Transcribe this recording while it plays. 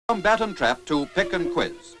From bat and trap to pick and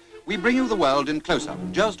quiz, we bring you the world in close-up,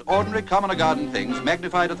 just ordinary common garden things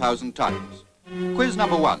magnified 1,000 times. Quiz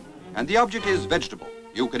number 1, and the object is vegetable.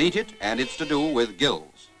 You can eat it, and it's to do with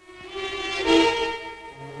gills.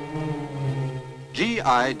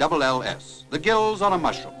 G-I-L-L-S, the gills on a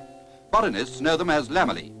mushroom. Botanists know them as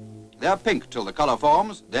lamellae. They're pink till the color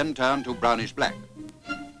forms, then turn to brownish black.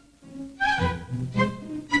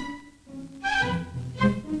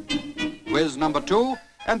 Quiz number 2,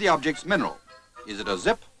 and the object's mineral. Is it a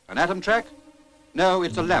zip, an atom track? No,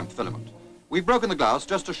 it's a lamp filament. We've broken the glass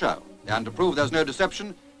just to show, and to prove there's no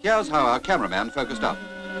deception, here's how our cameraman focused up.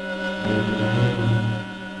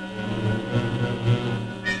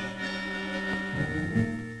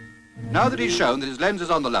 Now that he's shown that his lens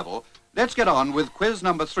is on the level, let's get on with quiz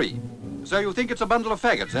number 3. So you think it's a bundle of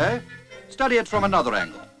faggots, eh? Study it from another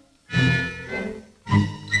angle.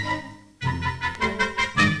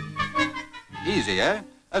 Easy, eh?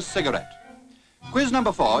 A cigarette. Quiz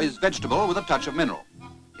number 4 is vegetable with a touch of mineral.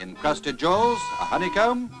 Encrusted jewels, a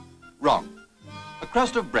honeycomb? Wrong. A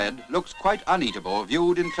crust of bread looks quite uneatable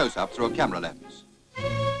viewed in close-up through a camera lens.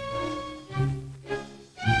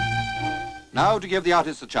 Now to give the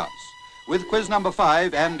artist a chance, with quiz number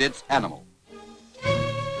 5 and its animal.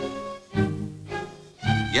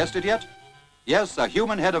 Guessed it yet? Yes, a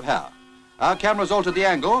human head of hair. Our camera's altered the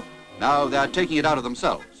angle, now they're taking it out of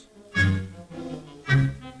themselves.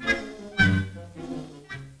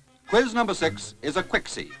 Quiz number 6 is a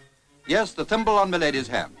quixie. Yes, the thimble on Milady's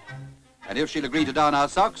hand. And if she'll agree to darn our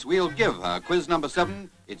socks, we'll give her quiz number 7.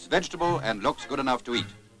 It's vegetable and looks good enough to eat.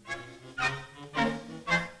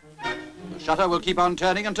 The shutter will keep on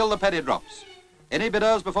turning until the penny drops. Any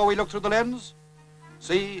bidders before we look through the lens?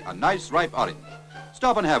 See, a nice ripe orange.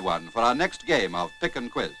 Stop and have one for our next game of pick and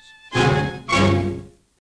quiz.